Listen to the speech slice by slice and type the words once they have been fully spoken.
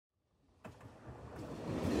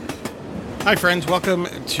Hi, friends. Welcome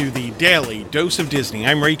to the Daily Dose of Disney.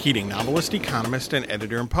 I'm Ray Keating, novelist, economist, and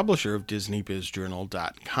editor and publisher of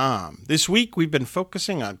DisneyBizJournal.com. This week, we've been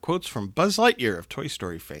focusing on quotes from Buzz Lightyear of Toy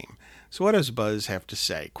Story fame. So what does Buzz have to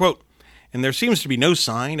say? Quote, "And there seems to be no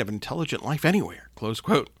sign of intelligent life anywhere." Close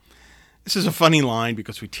quote. This is a funny line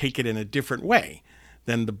because we take it in a different way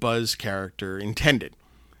than the Buzz character intended.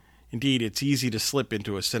 Indeed, it's easy to slip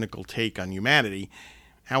into a cynical take on humanity.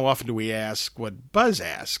 How often do we ask what Buzz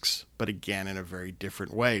asks, but again in a very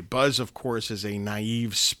different way? Buzz, of course, is a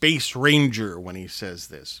naive space ranger when he says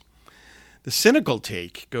this. The cynical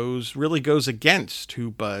take really goes against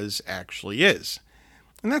who Buzz actually is.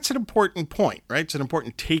 And that's an important point, right? It's an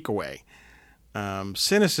important takeaway.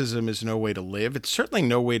 Cynicism is no way to live. It's certainly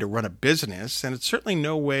no way to run a business, and it's certainly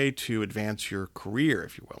no way to advance your career,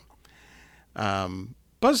 if you will.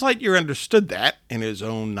 Buzz Lightyear understood that in his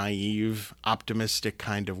own naive, optimistic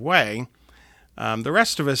kind of way. The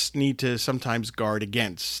rest of us need to sometimes guard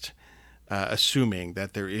against assuming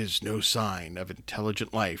that there is no sign of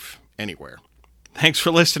intelligent life anywhere. Thanks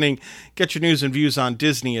for listening. Get your news and views on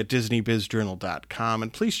Disney at DisneyBizJournal.com.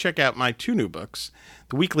 And please check out my two new books,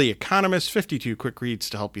 The Weekly Economist, 52 Quick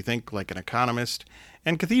Reads to Help You Think Like an Economist,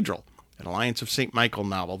 and Cathedral, an Alliance of St. Michael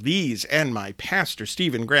novel. These and my Pastor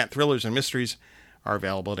Stephen Grant Thrillers and Mysteries are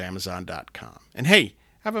available at Amazon.com. And hey,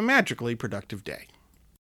 have a magically productive day.